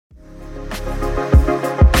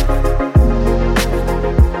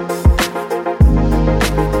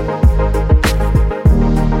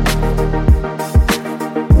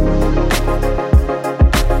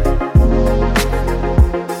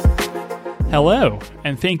Hello,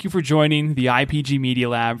 and thank you for joining the IPG Media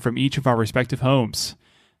Lab from each of our respective homes.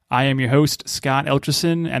 I am your host, Scott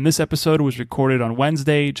Eltrison, and this episode was recorded on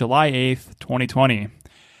Wednesday, July 8th, 2020.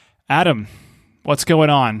 Adam, what's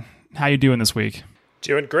going on? How you doing this week?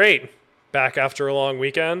 Doing great. Back after a long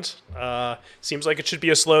weekend. Seems like it should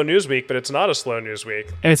be a slow news week, but it's not a slow news week.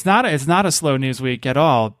 It's not a slow news week at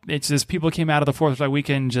all. It's just people came out of the 4th of July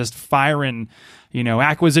weekend just firing,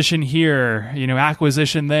 acquisition here,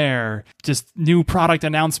 acquisition there, just new product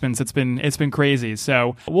announcements. It's been crazy.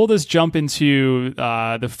 So we'll just jump into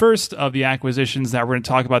the first of the acquisitions that we're going to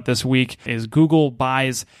talk about this week is Google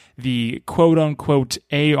buys the quote unquote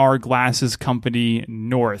AR glasses company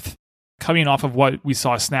North. Coming off of what we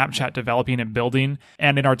saw Snapchat developing and building,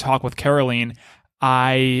 and in our talk with Caroline,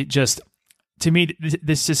 this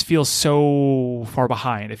just feels so far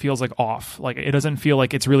behind. It feels like off. Like it doesn't feel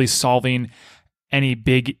like it's really solving any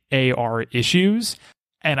big AR issues.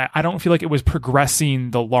 And I don't feel like it was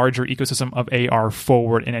progressing the larger ecosystem of AR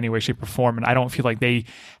forward in any way, shape, or form. And I don't feel like they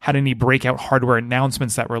had any breakout hardware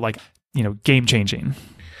announcements that were game changing.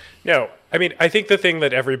 No, I think the thing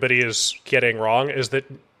that everybody is getting wrong is that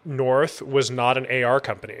North was not an AR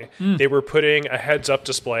company. They were putting a heads-up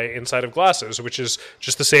display inside of glasses, which is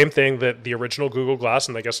just the same thing that the original Google Glass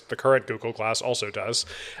and I guess the current Google Glass also does.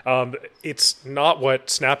 It's not what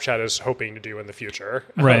Snapchat is hoping to do in the future.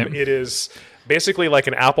 Right. It is basically like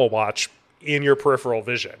an Apple Watch in your peripheral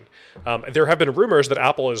vision. There have been rumors that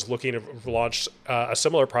Apple is looking to launch a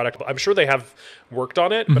similar product. I'm sure they have worked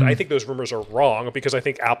on it, but I think those rumors are wrong because I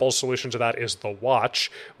think Apple's solution to that is the watch,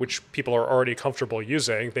 which people are already comfortable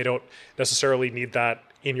using. They don't necessarily need that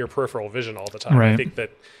in your peripheral vision all the time. Right. I think that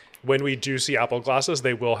when we do see Apple glasses,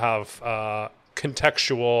 they will have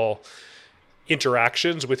contextual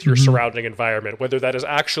interactions with your surrounding environment, whether that is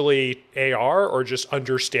actually AR or just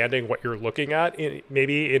understanding what you're looking at.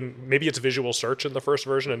 Maybe it's visual search in the first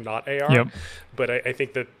version and not AR. Yep. But I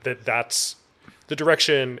think that's the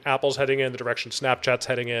direction Apple's heading in, the direction Snapchat's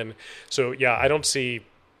heading in. So yeah, I don't see.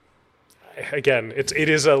 Again,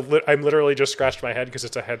 I'm literally just scratched my head because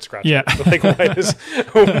it's a head scratcher. Yeah. Like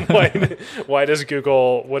why does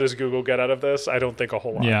Google? What does Google get out of this? I don't think a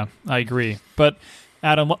whole lot. Yeah, I agree. But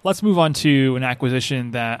Adam, let's move on to an acquisition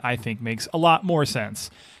that I think makes a lot more sense.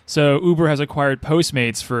 So Uber has acquired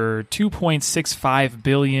Postmates for $2.65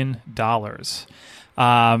 billion.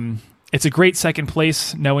 It's a great second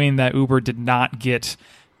place, knowing that Uber did not get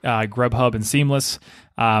Grubhub and Seamless.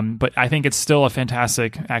 But I think it's still a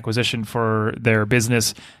fantastic acquisition for their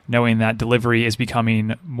business, knowing that delivery is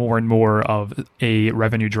becoming more and more of a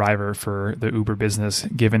revenue driver for the Uber business,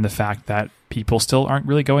 given the fact that people still aren't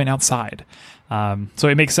really going outside. So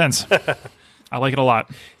it makes sense. I like it a lot.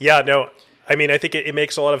 Yeah, no, I think it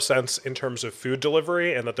makes a lot of sense in terms of food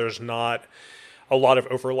delivery and that there's not a lot of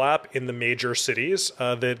overlap in the major cities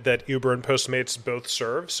that Uber and Postmates both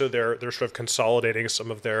serve. So they're sort of consolidating some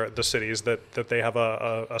of the cities that they have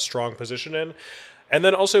a strong position in. And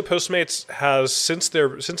then also Postmates has, since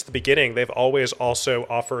the beginning, they've always also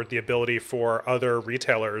offered the ability for other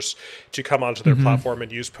retailers to come onto their platform and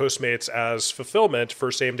use Postmates as fulfillment for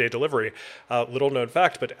same-day delivery. Little known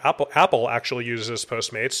fact, but Apple actually uses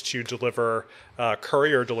Postmates to deliver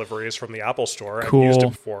courier deliveries from the Apple Store. Cool. I've used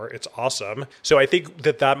it before. It's awesome. So I think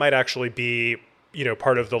that might actually be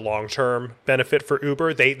part of the long-term benefit for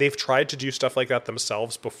Uber. They've tried to do stuff like that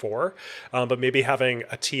themselves before, but maybe having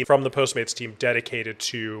a team from the Postmates team dedicated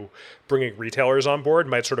to bringing retailers on board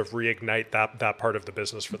might sort of reignite that part of the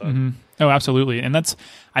business for them. Oh, absolutely. And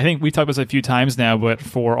I think we've talked about this a few times now, but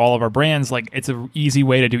for all of our brands, it's an easy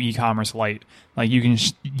way to do e-commerce light. Like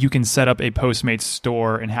you can set up a Postmates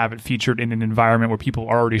store and have it featured in an environment where people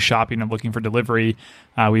are already shopping and looking for delivery.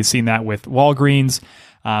 We've seen that with Walgreens.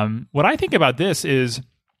 What I think about this is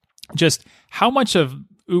just how much of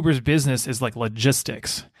Uber's business is like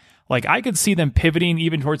logistics. Like I could see them pivoting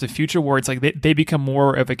even towards the future where it's like they become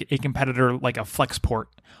more of a competitor like a Flexport,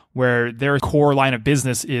 where their core line of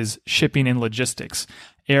business is shipping and logistics,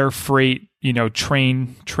 air freight,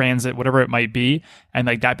 train, transit, whatever it might be. And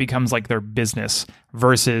that becomes like their business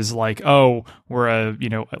versus like, oh, we're a,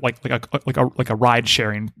 like a ride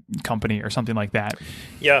sharing company or something like that.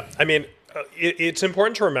 Yeah. It's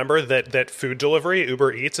important to remember that food delivery,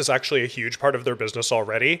 Uber Eats, is actually a huge part of their business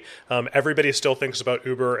already. Everybody still thinks about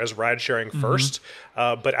Uber as ride sharing first,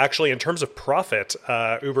 but actually in terms of profit,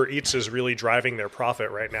 Uber Eats is really driving their profit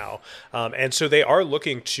right now. And so they are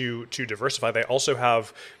looking to diversify. They also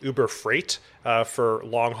have Uber Freight for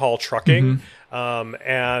long haul trucking.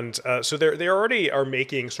 So they already are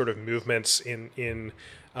making sort of movements in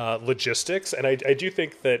logistics. And I do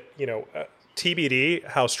think that, TBD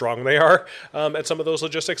how strong they are at some of those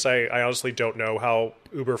logistics. I honestly don't know how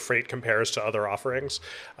Uber Freight compares to other offerings,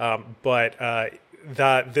 but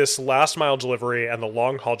that this last mile delivery and the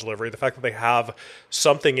long haul delivery, the fact that they have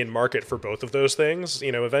something in market for both of those things,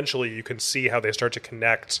 eventually you can see how they start to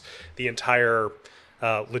connect the entire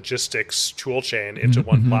logistics tool chain into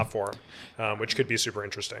one platform, which could be super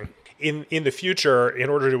interesting. In the future, in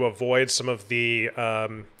order to avoid some of the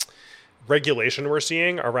regulation we're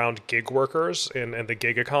seeing around gig workers and the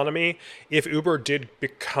gig economy, if Uber did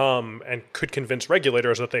become and could convince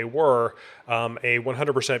regulators that they were a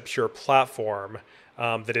 100% pure platform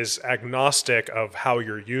that is agnostic of how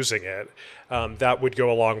you're using it, that would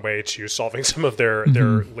go a long way to solving some of their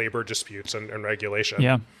labor disputes and regulation.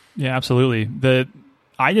 Yeah, absolutely.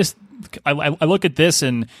 I look at this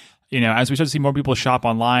and, as we start to see more people shop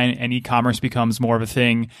online and e-commerce becomes more of a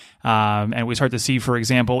thing, and we start to see, for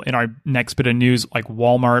example, in our next bit of news, like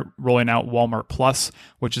Walmart rolling out Walmart Plus,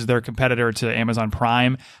 which is their competitor to Amazon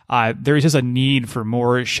Prime, there is just a need for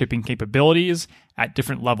more shipping capabilities at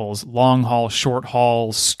different levels: long haul, short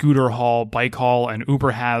haul, scooter haul, bike haul, and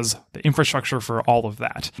Uber has the infrastructure for all of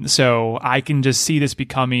that. So I can just see this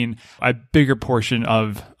becoming a bigger portion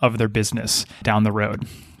of their business down the road.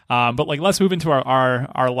 But let's move into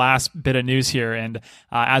our last bit of news here. And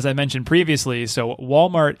as I mentioned previously, so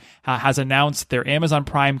Walmart has announced their Amazon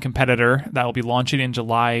Prime competitor that will be launching in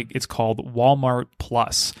July. It's called Walmart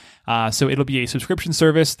Plus. So it'll be a subscription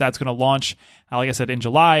service that's going to launch, like I said, in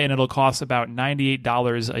July, and it'll cost about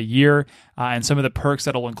 $98 a year. And some of the perks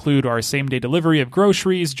that it'll include are same-day delivery of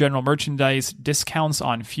groceries, general merchandise, discounts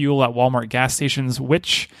on fuel at Walmart gas stations,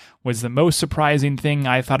 which was the most surprising thing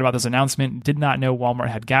I thought about this announcement. Did not know Walmart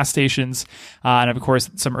had gas stations. And of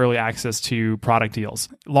course, some early access to product deals.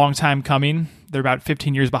 Long time coming. They're about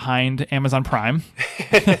 15 years behind Amazon Prime.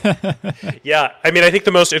 Yeah. I mean, I think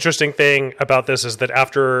the most interesting thing about this is that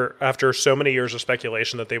after so many years of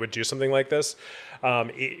speculation that they would do something like this,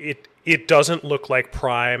 it doesn't look like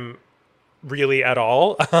Prime really at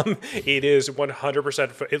all. It is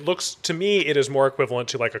 100%. It looks to me, it is more equivalent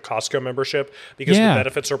to like a Costco membership because the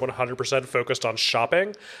benefits are 100% focused on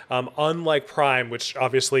shopping. Unlike Prime, which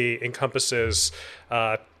obviously encompasses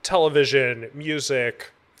television,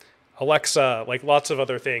 music, Alexa, like lots of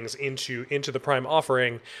other things into the Prime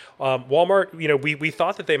offering. Walmart, we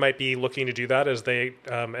thought that they might be looking to do that as they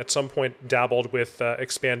at some point dabbled with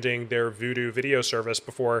expanding their Vudu video service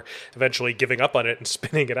before eventually giving up on it and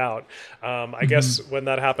spinning it out. I guess when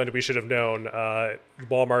that happened, we should have known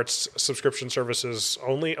Walmart's subscription service is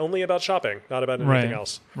only about shopping, not about anything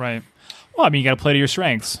else. Right. Well, I mean, you got to play to your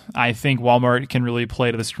strengths. I think Walmart can really play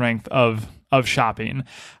to the strength of shopping.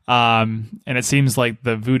 And it seems like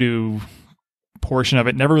the Vudu portion of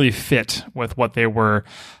it never really fit with what they were,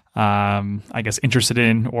 I guess, interested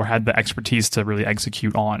in or had the expertise to really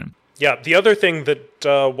execute on. Yeah, the other thing that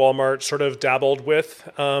Walmart sort of dabbled with,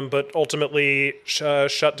 but ultimately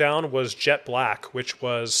shut down was Jet Black, which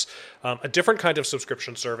was a different kind of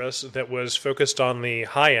subscription service that was focused on the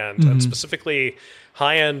high end, and specifically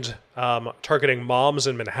high end targeting moms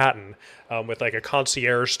in Manhattan, with like a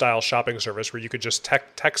concierge style shopping service where you could just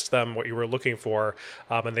text them what you were looking for,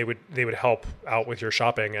 and they would help out with your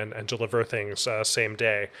shopping and deliver things same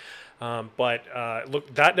day. But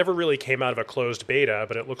look, that never really came out of a closed beta,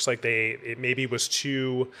 but it looks like it maybe was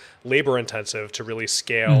too labor intensive to really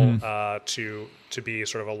scale to be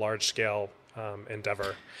sort of a large scale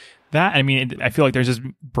endeavor. I feel like there's just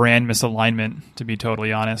brand misalignment, to be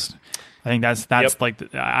totally honest. I think that's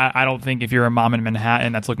like, I don't think if you're a mom in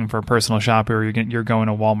Manhattan that's looking for a personal shopper, you're going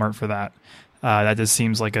to Walmart for that. That just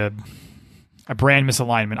seems like a brand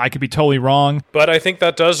misalignment. I could be totally wrong. But I think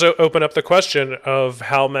that does open up the question of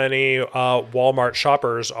how many Walmart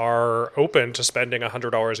shoppers are open to spending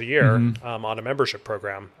 $100 a year on a membership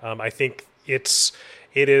program. I think it's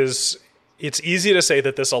easy to say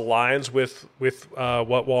that this aligns with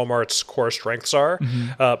what Walmart's core strengths are,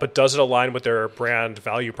 but does it align with their brand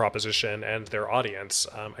value proposition and their audience?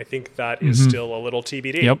 I think that is still a little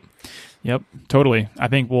TBD. Yep, totally. I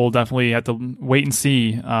think we'll definitely have to wait and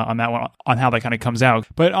see on that one, on how that kind of comes out.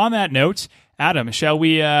 But on that note, Adam, shall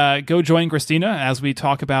we go join Christina as we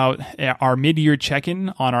talk about our mid-year check-in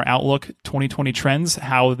on our Outlook 2020 trends,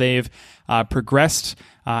 how they've progressed,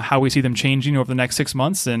 how we see them changing over the next 6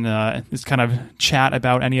 months, and just kind of chat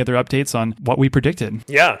about any other updates on what we predicted.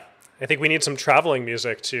 Yeah. I think we need some traveling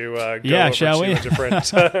music to go over shall to we? A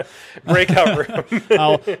different breakout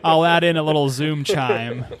room. I'll add in a little Zoom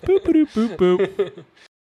chime. Boop, boop, boop, boop.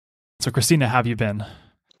 So, Christina, how have you been?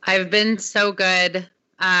 I've been so good.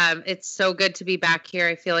 It's so good to be back here.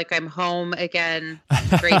 I feel like I'm home again.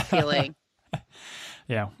 Great feeling.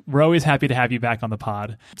 Yeah, we're always happy to have you back on the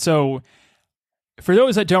pod. So, for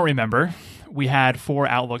those that don't remember, we had 4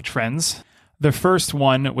 Outlook trends. The first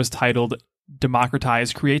one was titled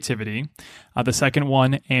Democratize Creativity. The second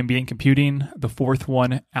one, Ambient Computing. The fourth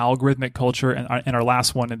one, Algorithmic Culture. And our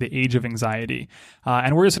last one, The Age of Anxiety.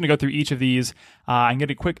 And we're just going to go through each of these and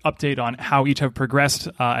get a quick update on how each have progressed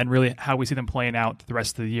and really how we see them playing out the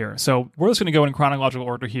rest of the year. So we're just going to go in chronological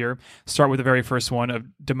order here. Start with the very first one of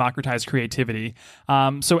Democratize Creativity.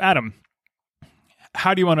 So Adam,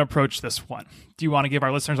 how do you want to approach this one? Do you want to give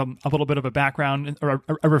our listeners a little bit of a background or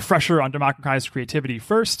a refresher on democratized creativity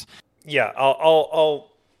first? Yeah, I'll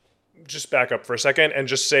just back up for a second and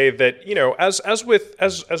just say that,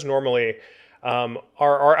 as normally,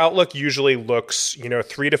 our outlook usually looks,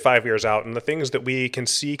 3 to 5 years out, and the things that we can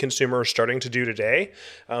see consumers starting to do today,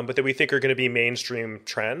 but that we think are going to be mainstream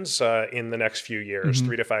trends in the next few years,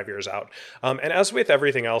 3 to 5 years out. And as with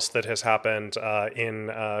everything else that has happened in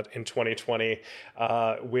 2020,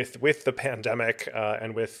 with the pandemic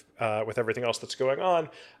and with everything else that's going on,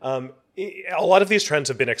 a lot of these trends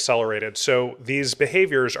have been accelerated. So these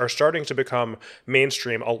behaviors are starting to become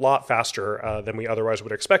mainstream a lot faster than we otherwise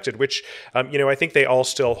would have expected, which, I think they all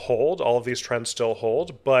still hold. All of these trends still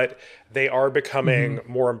hold, but they are becoming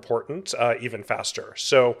more important even faster.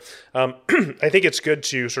 So I think it's good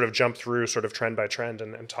to sort of jump through sort of trend by trend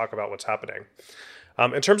and talk about what's happening.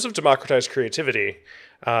 In terms of democratized creativity,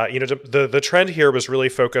 the trend here was really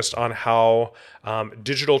focused on how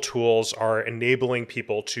digital tools are enabling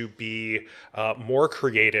people to be more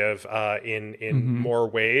creative in more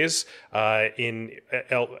ways, and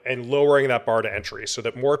lowering that bar to entry so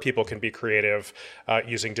that more people can be creative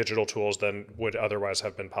using digital tools than would otherwise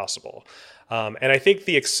have been possible. And I think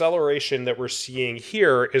the acceleration that we're seeing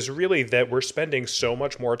here is really that we're spending so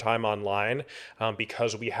much more time online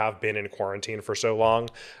because we have been in quarantine for so long,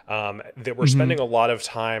 that we're spending a lot of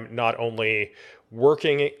time not only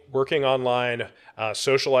working online,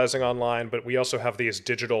 socializing online, but we also have these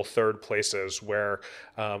digital third places where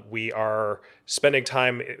we are spending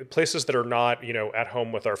time places that are not, at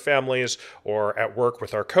home with our families or at work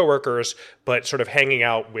with our coworkers, but sort of hanging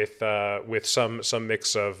out with some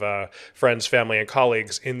mix of friends, family, and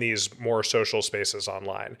colleagues in these more social spaces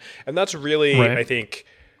online. And that's really, right, I think,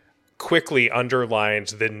 quickly underlined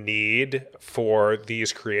the need for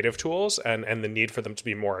these creative tools and the need for them to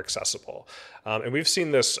be more accessible. And we've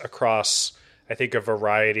seen this across, I think, a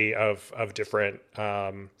variety of different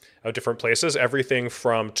places. Everything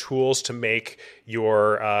from tools to make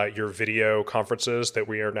your video conferences that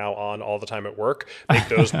we are now on all the time at work, make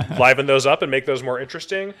those liven those up and make those more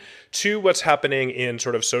interesting, to what's happening in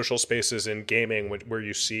sort of social spaces in gaming, where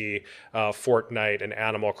you see Fortnite and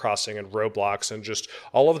Animal Crossing and Roblox and just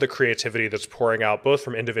all of the creativity that's pouring out both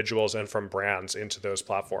from individuals and from brands into those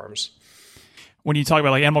platforms. When you talk about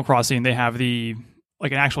like Animal Crossing, they have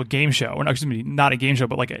like an actual game show, or not a game show,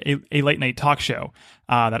 but like a late night talk show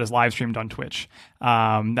that is live streamed on Twitch.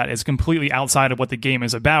 That is completely outside of what the game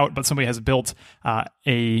is about, but somebody has built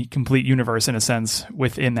a complete universe in a sense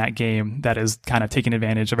within that game that is kind of taking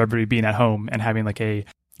advantage of everybody being at home and having like a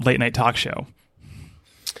late night talk show.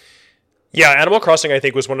 Yeah, Animal Crossing, I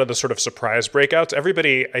think, was one of the sort of surprise breakouts.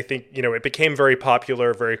 Everybody, I think, it became very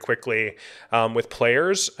popular very quickly with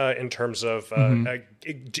players in terms of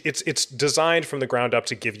it's designed from the ground up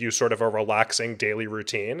to give you sort of a relaxing daily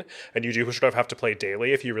routine, and you do sort of have to play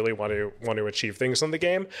daily if you really want to achieve things in the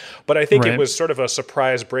game. But I think it was sort of a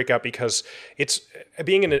surprise breakout because it's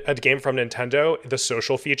being a game from Nintendo. The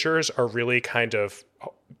social features are really kind of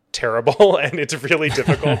terrible, and it's really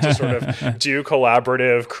difficult to sort of do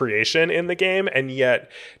collaborative creation in the game. And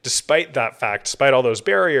yet, despite that fact, despite all those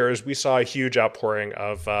barriers, we saw a huge outpouring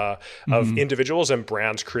of individuals and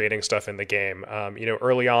brands creating stuff in the game.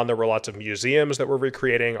 Early on, there were lots of museums that were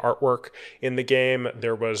recreating artwork in the game.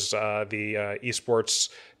 There was the esports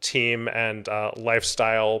team and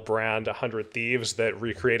lifestyle brand 100 Thieves that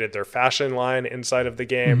recreated their fashion line inside of the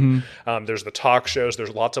game. There's the talk shows.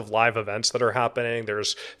 There's lots of live events that are happening.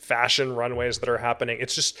 There's fashion runways that are happening.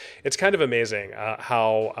 It's kind of amazing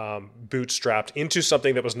how bootstrapped into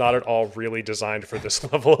something that was not at all really designed for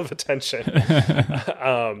this level of attention.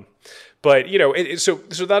 But, so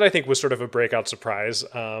that I think was sort of a breakout surprise.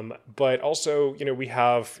 But also, we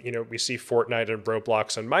see Fortnite and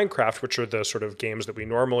Roblox and Minecraft, which are the sort of games that we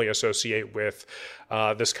normally associate with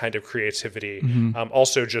this kind of creativity.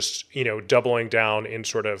 Also just, doubling down in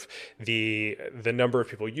sort of the number of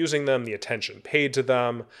people using them, the attention paid to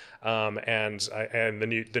them, and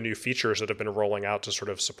the new features that have been rolling out to sort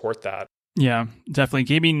of support that. Yeah, definitely.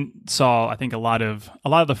 Gaming saw, I think, a lot of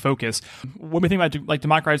the focus. When we think about like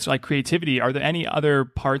democratized like creativity, are there any other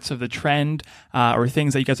parts of the trend or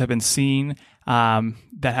things that you guys have been seeing that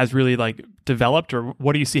has really like developed, or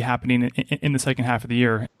what do you see happening in the second half of the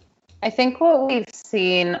year? I think what we've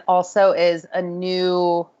seen also is a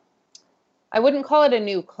new, I wouldn't call it a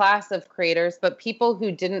new class of creators, but people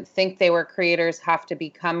who didn't think they were creators have to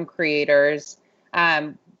become creators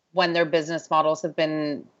when their business models have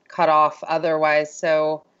been cut off otherwise.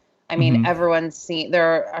 So, I mean, everyone's seen,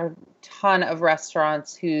 there are a ton of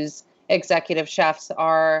restaurants whose executive chefs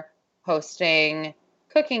are hosting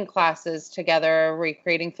cooking classes together,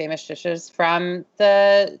 recreating famous dishes from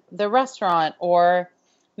the restaurant. Or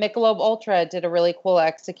Michelob Ultra did a really cool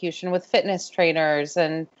execution with fitness trainers,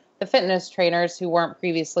 and the fitness trainers who weren't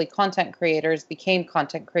previously content creators became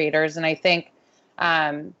content creators. And I think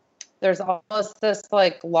there's almost this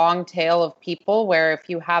like long tail of people where if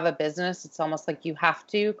you have a business, it's almost like you have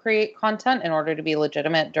to create content in order to be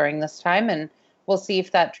legitimate during this time. And we'll see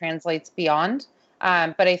if that translates beyond.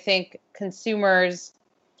 But I think consumers,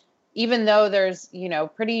 even though there's,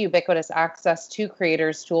 pretty ubiquitous access to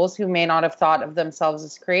creators tools who may not have thought of themselves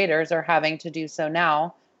as creators, are having to do so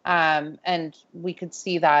now. And we could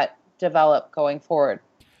see that develop going forward.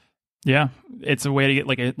 Yeah, it's a way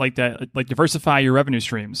to get like diversify your revenue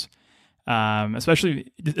streams. Especially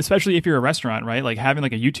if you're a restaurant, right? Like having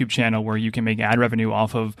like a YouTube channel where you can make ad revenue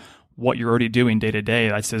off of what you're already doing day to day.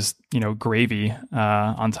 That's just, gravy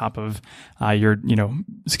on top of your,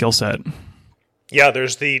 skill set. Yeah,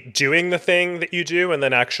 there's the doing the thing that you do and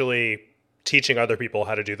then actually teaching other people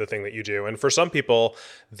how to do the thing that you do. And for some people,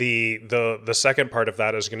 the second part of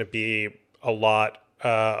that is going to be a lot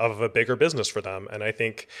of a bigger business for them. And I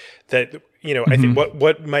think that, I think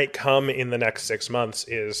what might come in the next 6 months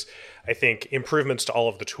is, I think, improvements to all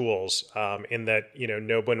of the tools in that,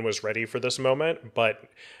 no one was ready for this moment, but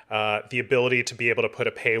the ability to be able to put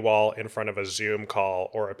a paywall in front of a Zoom call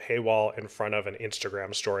or a paywall in front of an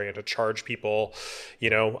Instagram story and to charge people,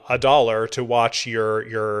 $1 to watch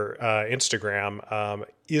your Instagram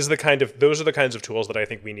those are the kinds of tools that I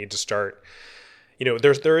think we need to start.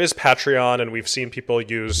 There is Patreon, and we've seen people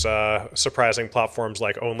use surprising platforms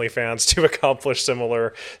like OnlyFans to accomplish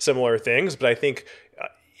similar things. But I think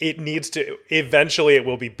it needs to, eventually it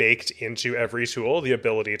will be baked into every tool, the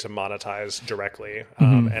ability to monetize directly.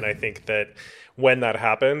 And I think that when that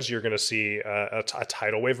happens, you're going to see a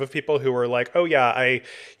tidal wave of people who are like, oh yeah, I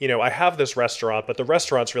have this restaurant, but the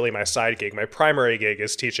restaurant's really my side gig. My primary gig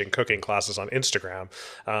is teaching cooking classes on Instagram.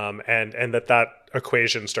 And that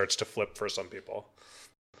equation starts to flip for some people.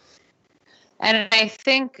 And I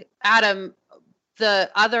think, Adam,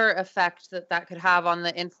 the other effect that could have on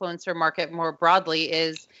the influencer market more broadly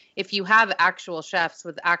is if you have actual chefs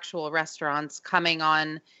with actual restaurants coming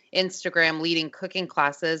on Instagram leading cooking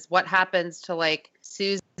classes, what happens to like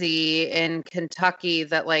Susie in Kentucky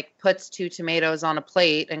that like puts 2 tomatoes on a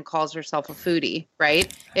plate and calls herself a foodie,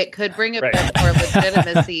 right? It could bring a bit more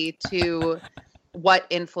legitimacy to what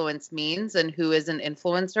influence means and who is an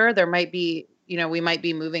influencer. There might be, we might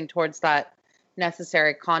be moving towards that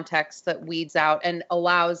necessary context that weeds out and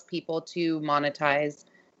allows people to monetize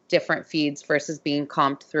different feeds versus being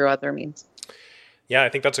comped through other means. Yeah, I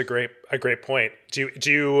think that's a great point.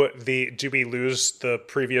 Do we lose the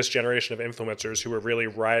previous generation of influencers who were really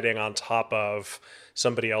riding on top of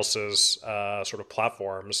somebody else's sort of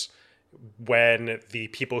platforms when the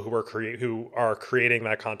people who are creating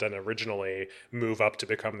that content originally move up to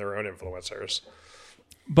become their own influencers?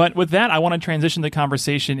 But with that, I want to transition the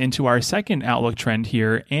conversation into our second outlook trend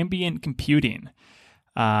here, ambient computing.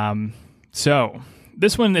 So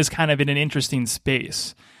this one is kind of in an interesting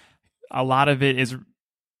space. A lot of it is,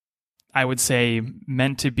 I would say,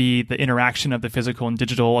 meant to be the interaction of the physical and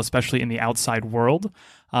digital, especially in the outside world.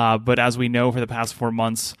 But as we know, for the past 4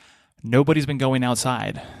 months, nobody's been going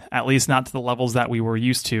outside, at least not to the levels that we were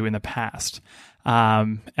used to in the past.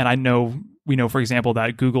 And we know, for example,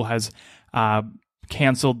 that Google has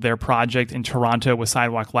canceled their project in Toronto with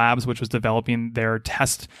Sidewalk Labs, which was developing their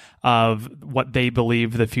test of what they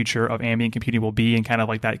believe the future of ambient computing will be, and kind of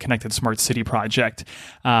like that connected smart city project.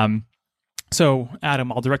 So,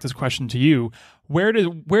 Adam, I'll direct this question to you. Where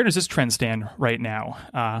does this trend stand right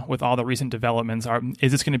now with all the recent developments?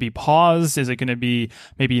 Is this going to be paused? Is it going to be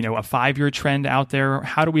maybe a 5-year trend out there?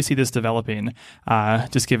 How do we see this developing,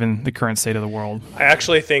 just given the current state of the world? I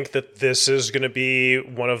actually think that this is going to be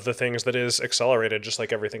one of the things that is accelerated, just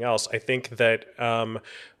like everything else. I think that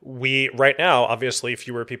we right now, obviously,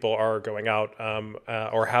 fewer people are going out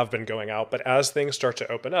or have been going out, but as things start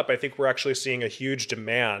to open up, I think we're actually seeing a huge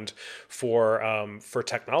demand for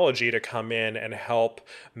technology to come in and help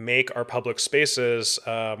make our public spaces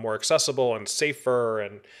more accessible and safer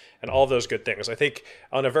and all those good things. I think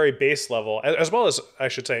on a very base level, as well as, I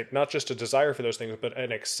should say, not just a desire for those things, but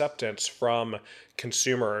an acceptance from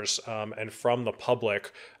consumers and from the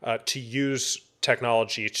public to use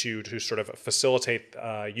technology to sort of facilitate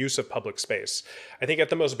use of public space. I think at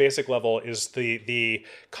the most basic level is the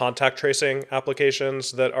contact tracing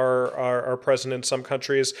applications that are present in some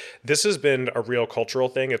countries. This has been a real cultural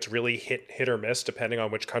thing. It's really hit or miss depending on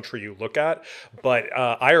which country you look at. But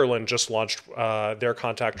Ireland just launched their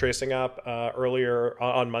contact tracing app earlier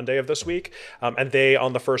on Monday of this week. And they,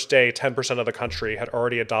 on the first day, 10% of the country had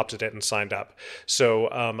already adopted it and signed up.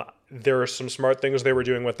 So there are some smart things they were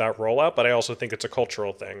doing with that rollout, but I also think it's a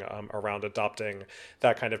cultural thing around adopting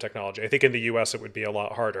that kind of technology. I think in the US it would be a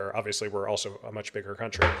lot harder. Obviously, we're also a much bigger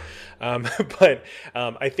country. But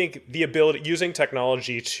I think the ability, using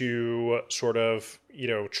technology to sort of,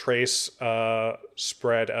 trace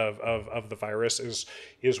spread of the virus is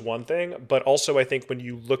one thing. But also, I think when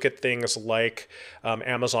you look at things like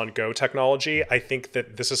Amazon Go technology, I think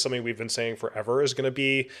that this is something we've been saying forever is going to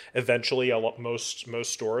be eventually most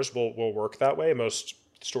stores will work that way. Most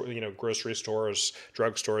grocery stores,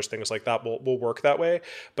 drugstores, things like that will work that way.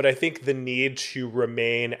 But I think the need to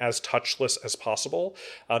remain as touchless as possible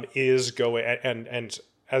is going and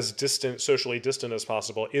as socially distant as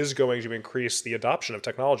possible is going to increase the adoption of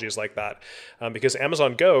technologies like that. Because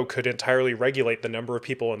Amazon Go could entirely regulate the number of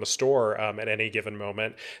people in the store at any given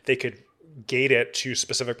moment. They could gate it to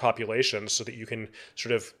specific populations so that you can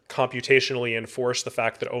sort of computationally enforce the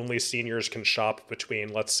fact that only seniors can shop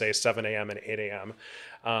between, let's say, 7 a.m. and 8 a.m.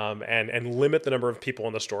 And limit the number of people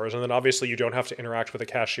in the stores. And then obviously you don't have to interact with a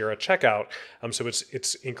cashier at checkout. So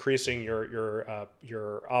it's increasing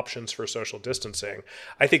your options for social distancing.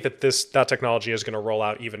 I think that that technology is going to roll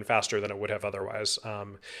out even faster than it would have otherwise.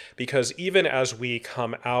 Because even as we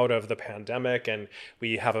come out of the pandemic and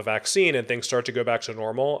we have a vaccine and things start to go back to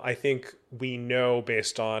normal, I think we know,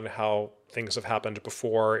 based on how things have happened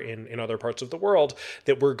before in other parts of the world,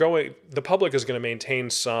 that the public is going to maintain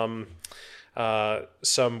some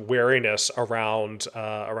wariness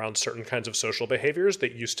around certain kinds of social behaviors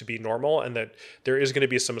that used to be normal, and that there is going to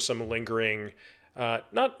be some lingering,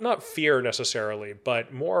 not fear necessarily,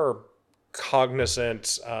 but more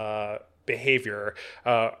cognizant behavior,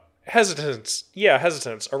 hesitance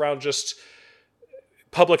around just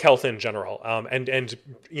public health in general, and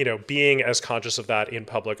being as conscious of that in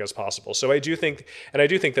public as possible. So I do think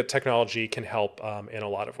that technology can help in a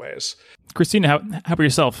lot of ways. Christina, how about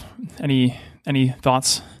yourself? Any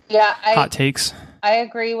thoughts? Yeah, hot takes? I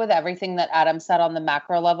agree with everything that Adam said on the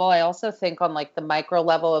macro level. I also think on the micro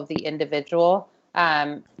level of the individual,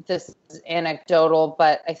 this is anecdotal,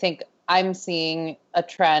 but I think I'm seeing a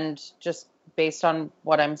trend just based on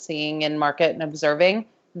what I'm seeing in market and observing,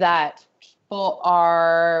 that people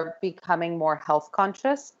are becoming more health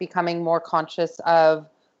conscious, becoming more conscious of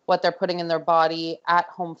what they're putting in their body, at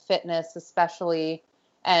home fitness especially.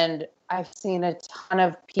 And I've seen a ton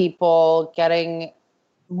of people getting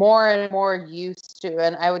more and more used to,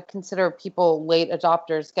 and I would consider people late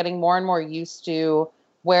adopters, getting more and more used to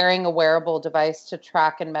wearing a wearable device to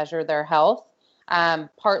track and measure their health,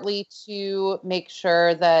 partly to make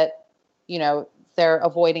sure that, they're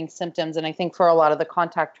avoiding symptoms. And I think for a lot of the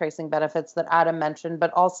contact tracing benefits that Adam mentioned,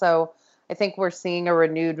 but also I think we're seeing a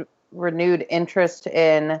renewed interest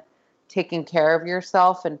in taking care of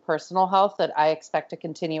yourself and personal health that I expect to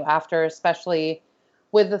continue after, especially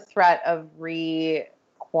with the threat of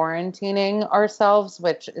re-quarantining ourselves,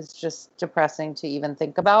 which is just depressing to even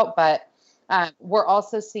think about. But I've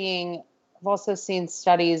also seen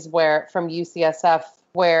studies from UCSF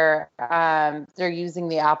where they're using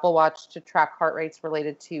the Apple Watch to track heart rates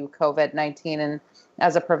related to COVID-19 and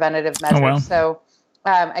as a preventative measure. Oh, wow. So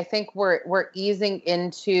I think we're easing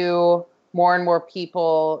into more and more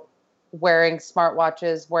people wearing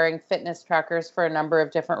smartwatches, wearing fitness trackers for a number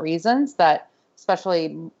of different reasons that,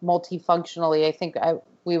 especially multifunctionally, I think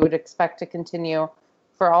we would expect to continue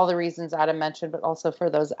for all the reasons Adam mentioned, but also for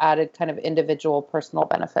those added kind of individual personal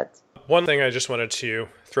benefits. One thing I just wanted to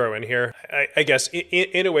throw in here, I guess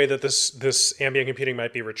in a way that this ambient computing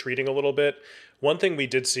might be retreating a little bit. One thing we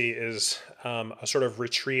did see is a sort of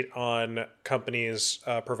retreat on companies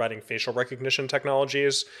providing facial recognition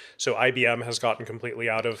technologies. So IBM has gotten completely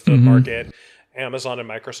out of the market. Amazon and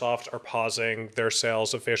Microsoft are pausing their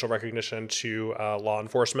sales of facial recognition to law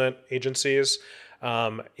enforcement agencies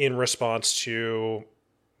in response to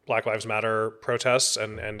Black Lives Matter protests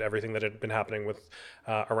and everything that had been happening with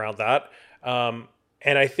around that.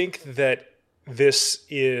 And I think that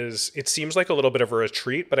it seems like a little bit of a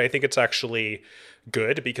retreat, but I think it's actually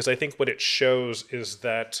good, because I think what it shows is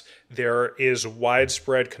that there is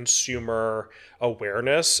widespread consumer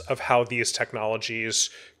awareness of how these technologies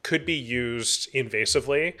could be used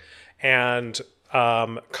invasively, and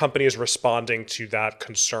companies responding to that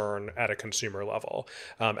concern at a consumer level.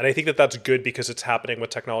 And I think that that's good, because it's happening with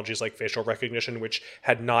technologies like facial recognition, which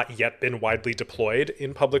had not yet been widely deployed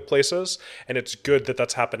in public places. And it's good that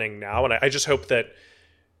that's happening now. And I just hope that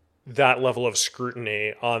that level of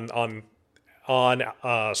scrutiny on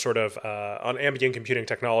ambient computing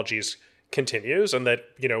technologies continues, and that,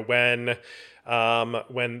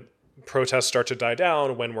 when protests start to die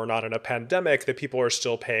down, when we're not in a pandemic, that people are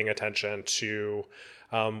still paying attention to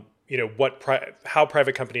how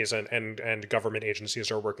private companies and government agencies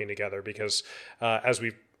are working together, because as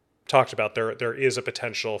we've talked about, there is a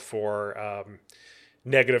potential for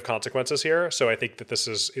negative consequences here. So I think that this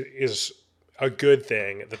is a good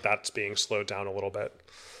thing that that's being slowed down a little bit.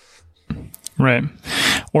 Right.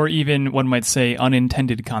 Or even, one might say,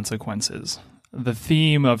 unintended consequences. The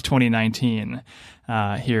theme of 2019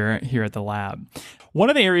 here at the lab. One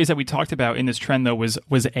of the areas that we talked about in this trend, though, was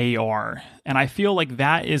AR. And I feel like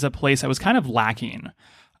that is a place that was kind of lacking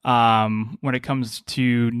when it comes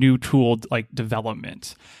to new tool like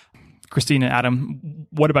development. Christina, Adam,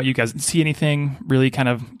 what about you guys? See anything really kind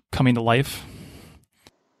of coming to life?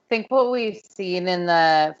 I think what we've seen in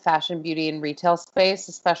the fashion, beauty, and retail space,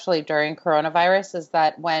 especially during coronavirus, is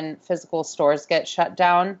that when physical stores get shut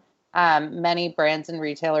down, many brands and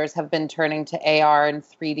retailers have been turning to AR and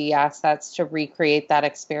 3D assets to recreate that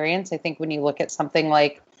experience. I think when you look at something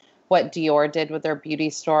like what Dior did with their beauty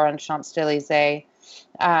store on Champs-Élysées,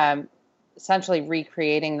 essentially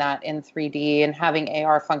recreating that in 3D and having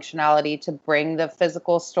AR functionality to bring the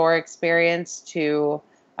physical store experience to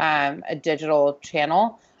a digital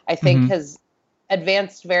channel, I think has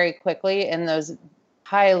advanced very quickly in those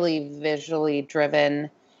highly visually driven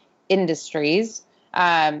industries.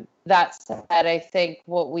 That said, I think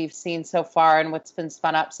what we've seen so far and what's been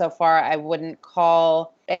spun up so far, I wouldn't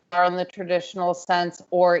call AR in the traditional sense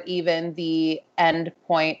or even the end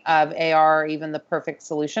point of AR or even the perfect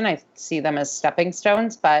solution. I see them as stepping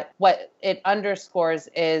stones, but what it underscores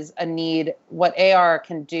is a need. What AR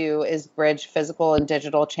can do is bridge physical and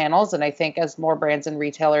digital channels. And I think as more brands and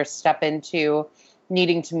retailers step into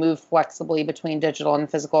needing to move flexibly between digital and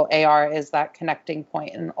physical, AR is that connecting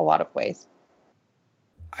point in a lot of ways.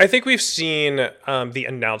 I think we've seen the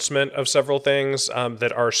announcement of several things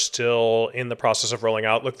that are still in the process of rolling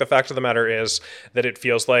out. Look, the fact of the matter is that it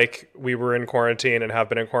feels like we were in quarantine and have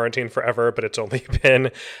been in quarantine forever, but it's only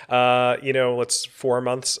been, 4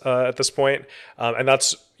 months at this point. And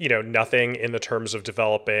that's, nothing in the terms of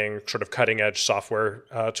developing sort of cutting edge software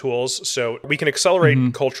tools. So we can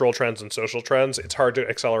accelerate cultural trends and social trends. It's hard to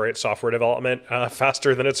accelerate software development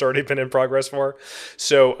faster than it's already been in progress for.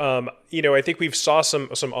 So, I think we've saw some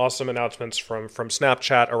awesome announcements from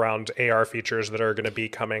Snapchat around AR features that are going to be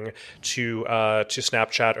coming to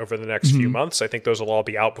Snapchat over the next few months. I think those will all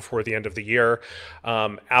be out before the end of the year.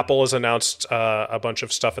 Apple has announced a bunch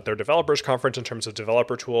of stuff at their developers conference in terms of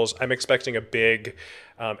developer tools. I'm expecting a big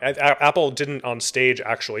Apple didn't on stage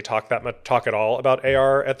actually talk at all about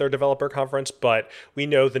AR at their developer conference, but we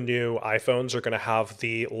know the new iPhones are going to have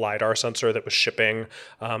the LiDAR sensor that was shipping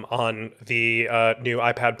on the new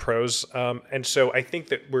iPad Pros. And so I think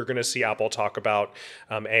that we're going to see Apple talk about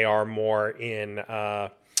AR more in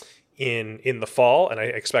the fall, and I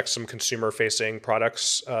expect some consumer-facing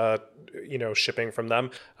products, shipping from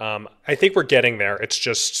them. I think we're getting there.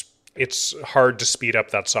 It's hard to speed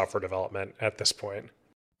up that software development at this point.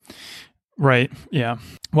 Right. Yeah.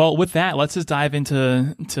 Well, with that, let's just dive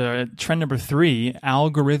into trend number 3,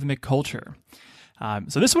 algorithmic culture.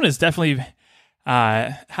 So this one has definitely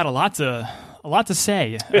had a lot to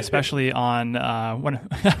say, especially on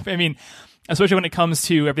especially when it comes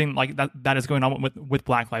to everything like that is going on with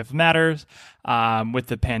Black Lives Matters, with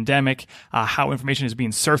the pandemic, how information is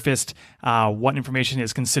being surfaced, what information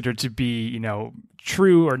is considered to be,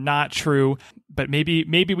 true or not true. But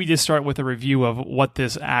maybe we just start with a review of what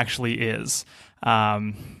this actually is.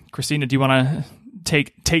 Christina, do you want to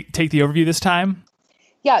take the overview this time?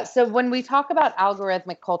 Yeah. So when we talk about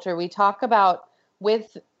algorithmic culture, we talk about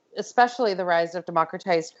with especially the rise of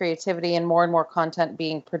democratized creativity and more content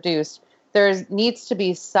being produced, there needs to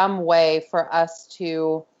be some way for us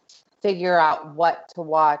to figure out what to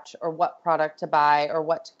watch or what product to buy or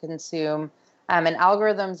what to consume. And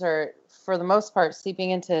algorithms are, for the most part,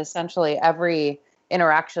 seeping into essentially every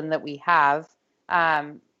interaction that we have.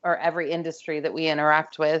 or every industry that we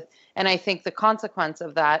interact with. And I think the consequence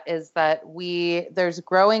of that is that there's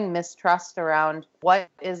growing mistrust around what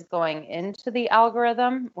is going into the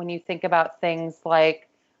algorithm. When you think about things like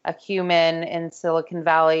a human in Silicon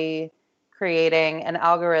Valley creating an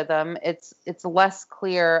algorithm, it's less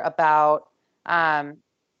clear about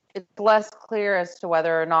it's less clear as to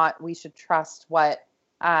whether or not we should trust what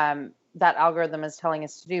that algorithm is telling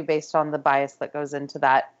us to do based on the bias that goes into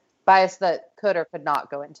that. Bias that could or could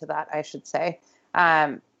not go into that, I should say.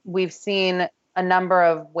 We've seen a number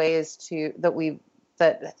of ways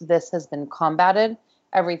that this has been combated.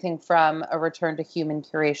 Everything from a return to human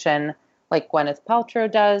curation, like Gwyneth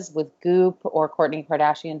Paltrow does with Goop, or Kourtney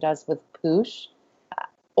Kardashian does with Poosh,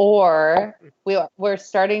 or we're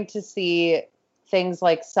starting to see things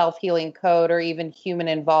like self-healing code or even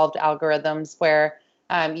human-involved algorithms where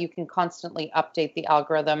you can constantly update the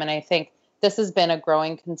algorithm. And I think this has been a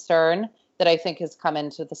growing concern that I think has come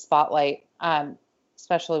into the spotlight,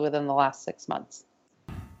 especially within the last 6 months.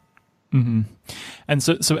 Mm-hmm. And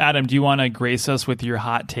so Adam, do you want to grace us with your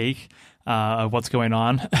hot take of what's going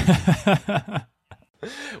on?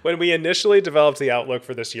 When we initially developed the outlook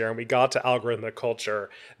for this year and we got to algorithmic culture,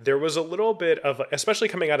 there was a little bit of, especially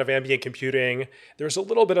coming out of ambient computing, there was a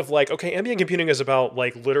little bit of like, okay, ambient computing is about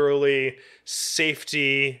like literally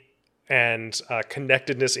safety and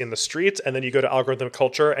connectedness in the streets. And then you go to algorithmic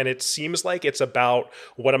culture and it seems like it's about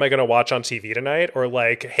what am I going to watch on TV tonight? Or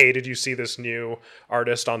like, hey, did you see this new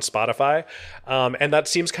artist on Spotify? And that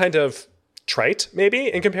seems kind of trite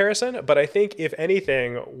maybe in comparison, but I think if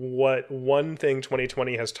anything, what one thing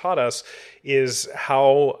 2020 has taught us is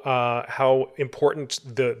how important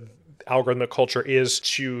the algorithmic culture is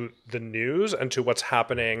to the news and to what's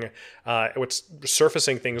happening, what's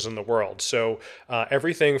surfacing things in the world. So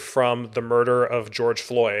everything from the murder of George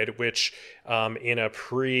Floyd, which in a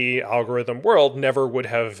pre-algorithm world never would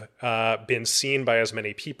have been seen by as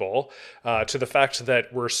many people, to the fact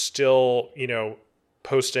that we're still,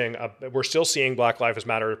 we're still seeing Black Lives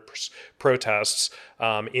Matter protests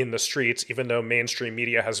in the streets, even though mainstream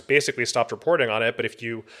media has basically stopped reporting on it. But if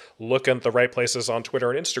you look at the right places on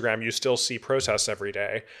Twitter and Instagram, you still see protests every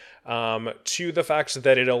day. To the fact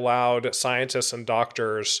that it allowed scientists and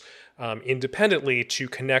doctors independently to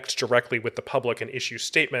connect directly with the public and issue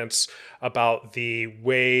statements about the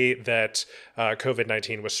way that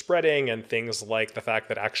COVID-19 was spreading, and things like the fact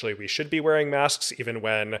that actually we should be wearing masks even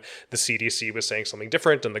when the CDC was saying something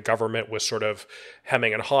different and the government was sort of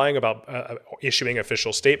hemming and hawing about issuing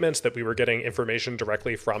official statements, that we were getting information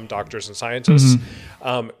directly from doctors and scientists.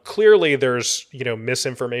 Mm-hmm. Clearly there's,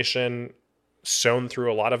 misinformation sown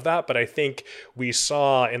through a lot of that, but I think we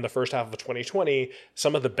saw in the first half of 2020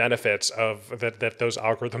 some of the benefits of that those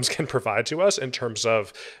algorithms can provide to us in terms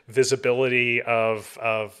of visibility of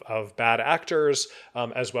bad actors,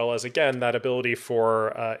 as well as, again, that ability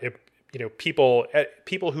for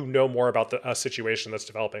people who know more about a situation that's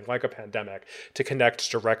developing, like a pandemic, to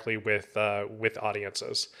connect directly with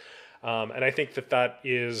audiences. And I think that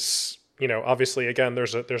is, obviously, again,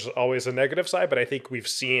 there's always a negative side, but I think we've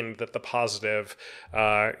seen that the positive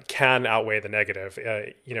can outweigh the negative.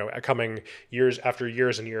 Coming years after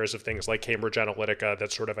years and years of things like Cambridge Analytica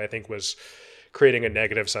that sort of, I think, was creating a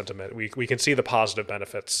negative sentiment. We can see the positive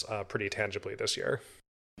benefits pretty tangibly this year.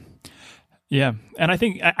 Yeah. And I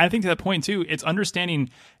think to that point too, it's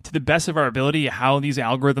understanding to the best of our ability how these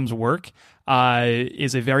algorithms work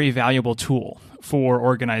is a very valuable tool for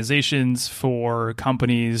organizations, for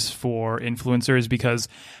companies, for influencers, because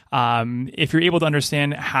if you're able to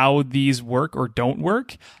understand how these work or don't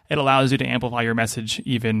work, it allows you to amplify your message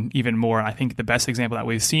even more. And I think the best example that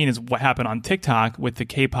we've seen is what happened on TikTok with the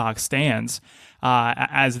K-pop stans,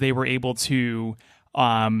 as they were able to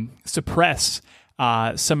suppress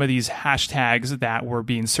some of these hashtags that were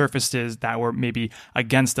being surfaced as that were maybe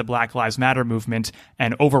against the Black Lives Matter movement,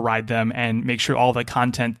 and override them and make sure all the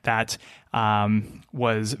content that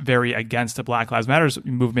was very against the Black Lives Matter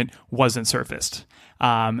movement wasn't surfaced.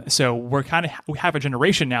 So we have a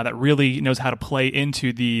generation now that really knows how to play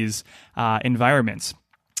into these environments.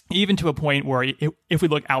 Even to a point where if we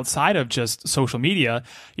look outside of just social media,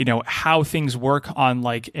 how things work on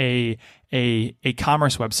like a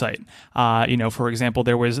commerce website. For example,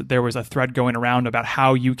 there was a thread going around about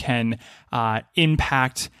how you can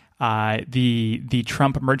impact the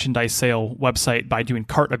Trump merchandise sale website by doing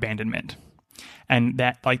cart abandonment. And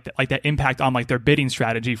that like that impact on like their bidding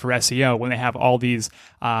strategy for SEO when they have all these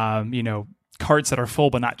carts that are full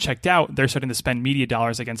but not checked out, they're starting to spend media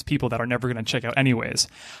dollars against people that are never going to check out anyways.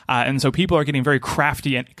 And so people are getting very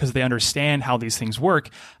crafty because they understand how these things work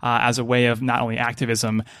as a way of not only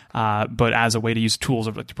activism, but as a way to use tools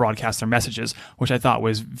to broadcast their messages, which I thought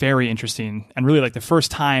was very interesting. And really like the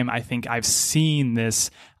first time I think I've seen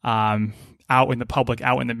this out in the public,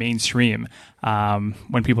 out in the mainstream,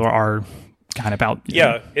 when people are kind of out.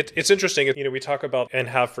 It's interesting. We talk about and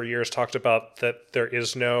have for years talked about that there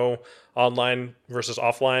is no online versus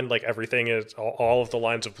offline, like everything is, all of the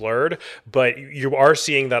lines are blurred, but you are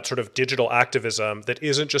seeing that sort of digital activism that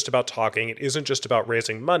isn't just about talking, it isn't just about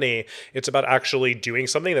raising money, it's about actually doing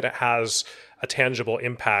something that has a tangible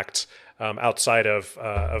impact outside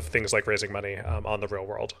of things like raising money on the real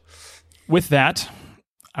world. With that,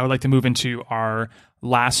 I would like to move into our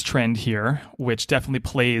last trend here, which definitely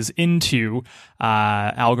plays into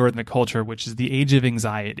algorithmic culture, which is the age of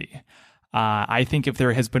anxiety. I think if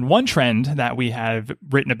there has been one trend that we have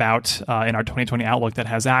written about in our 2020 Outlook that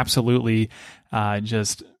has absolutely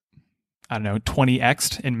 20x'd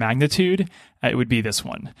in magnitude, it would be this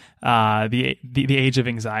one, the age of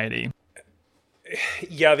anxiety.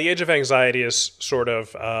 Yeah, the age of anxiety is sort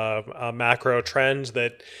of a macro trend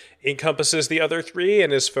that encompasses the other three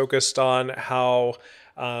and is focused on how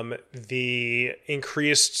the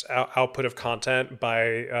increased output of content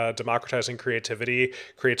by democratizing creativity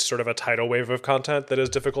creates sort of a tidal wave of content that is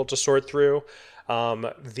difficult to sort through.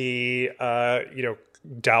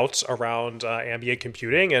 Doubts around ambient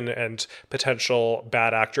computing and potential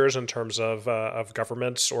bad actors in terms of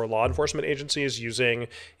governments or law enforcement agencies using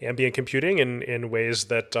ambient computing in ways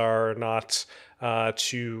that are not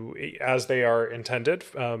as they are intended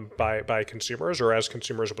by consumers or as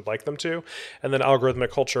consumers would like them to. And then algorithmic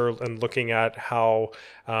culture and looking at how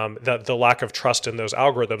the lack of trust in those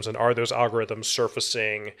algorithms, and are those algorithms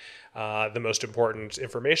surfacing the most important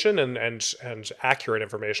information and accurate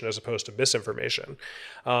information as opposed to misinformation.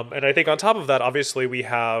 And I think on top of that, obviously we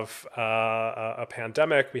have a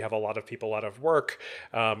pandemic, we have a lot of people out of work,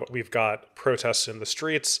 we've got protests in the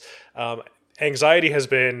streets. Anxiety has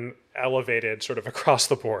been elevated sort of across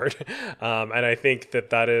the board. And I think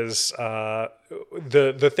that is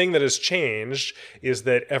the thing that has changed is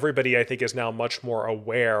that everybody, I think, is now much more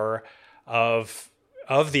aware of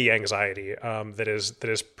the anxiety that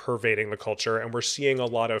is pervading the culture. And we're seeing a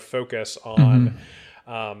lot of focus on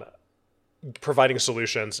providing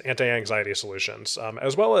solutions, anti-anxiety solutions,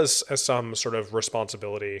 as well as some sort of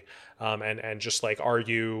responsibility and just like, are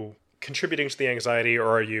you contributing to the anxiety or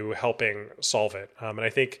are you helping solve it? And I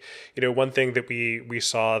think, one thing that we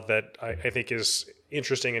saw that I think is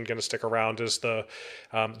interesting and going to stick around is the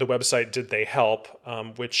website Did They Help,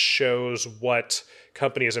 which shows what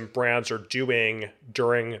companies and brands are doing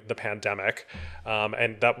during the pandemic,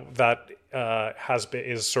 and that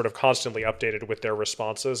is sort of constantly updated with their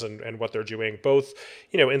responses and what they're doing, both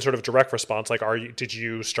in sort of direct response, like did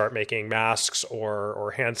you start making masks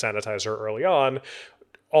or hand sanitizer early on,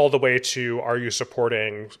 all the way to are you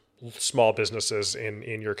supporting small businesses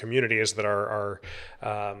in your communities that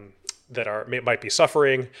might be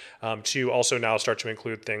suffering, to also now start to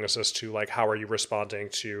include things as to like how are you responding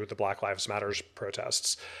to the Black Lives Matters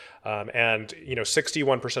protests. And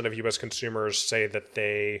 61% of U.S. consumers say that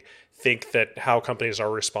they think that how companies are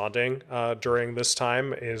responding during this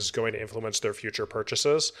time is going to influence their future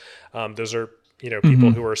purchases. Those are people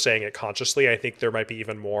who are saying it consciously. I think there might be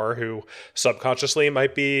even more who subconsciously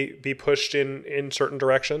might be pushed in certain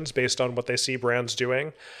directions based on what they see brands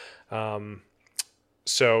doing.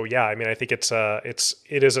 So yeah, I mean, I think it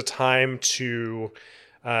is a time to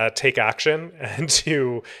take action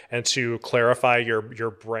and to clarify your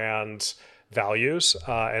brand's values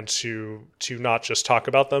and to not just talk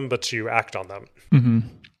about them, but to act on them. Mm-hmm.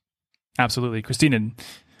 Absolutely, Christina.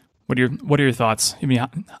 What are your thoughts? You mean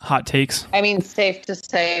hot takes? I mean, safe to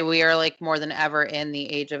say we are like more than ever in the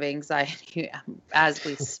age of anxiety as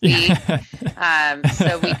we speak.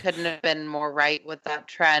 So we couldn't have been more right with that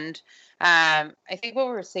trend. I think what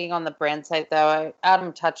we're seeing on the brand side, though,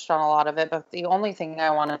 Adam touched on a lot of it, but the only thing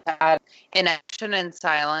I wanted to add, inaction and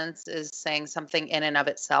silence is saying something in and of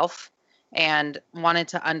itself, and wanted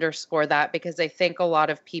to underscore that because I think a lot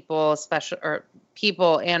of people,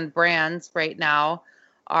 people and brands right now,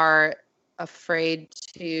 are afraid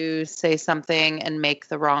to say something and make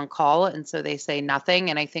the wrong call, and so they say nothing.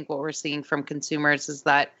 And I think what we're seeing from consumers is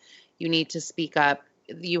that you need to speak up.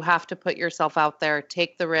 You have to put yourself out there,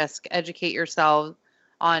 take the risk, educate yourself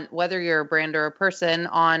on whether you're a brand or a person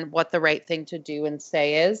on what the right thing to do and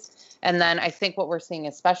say is. And then I think what we're seeing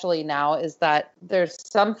especially now is that there's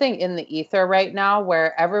something in the ether right now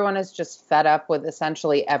where everyone is just fed up with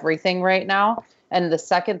essentially everything right now. And the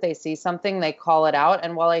second they see something, they call it out.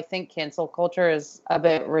 And while I think cancel culture is a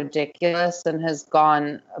bit ridiculous and has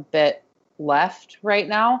gone a bit left right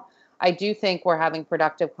now, I do think we're having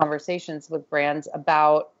productive conversations with brands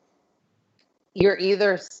about you're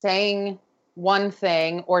either saying one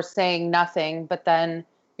thing or saying nothing, but then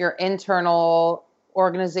your internal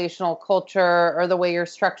organizational culture or the way you're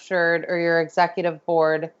structured or your executive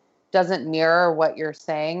board doesn't mirror what you're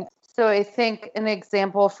saying. So I think an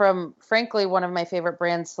example from, frankly, one of my favorite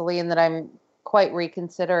brands, Celine, that I'm quite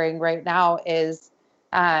reconsidering right now is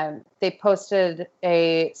they posted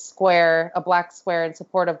a black square in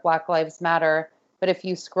support of Black Lives Matter. But if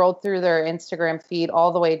you scrolled through their Instagram feed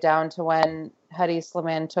all the way down to when Hedi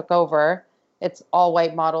Slimane took over, it's all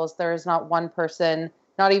white models. There is not one person,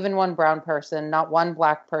 not even one brown person, not one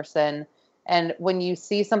black person. And when you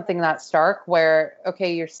see something that stark where,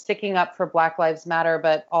 okay, you're sticking up for Black Lives Matter,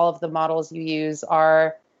 but all of the models you use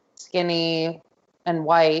are skinny and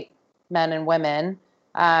white men and women,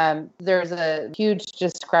 there's a huge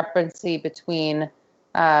discrepancy between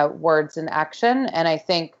words and action. And I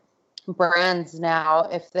think brands now,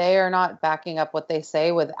 if they are not backing up what they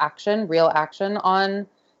say with action, real action on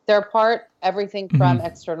their part, everything from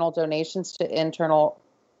external donations to internal,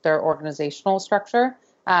 their organizational structure,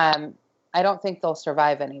 I don't think they'll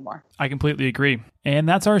survive anymore. I completely agree. And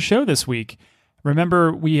that's our show this week.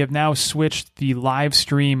 Remember, we have now switched the live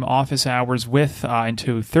stream office hours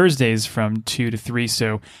into Thursdays from 2 to 3.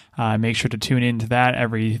 So make sure to tune into that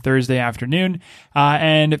every Thursday afternoon.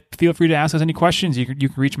 And feel free to ask us any questions. You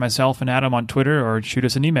can reach myself and Adam on Twitter or shoot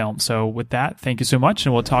us an email. So with that, thank you so much.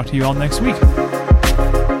 And we'll talk to you all next week.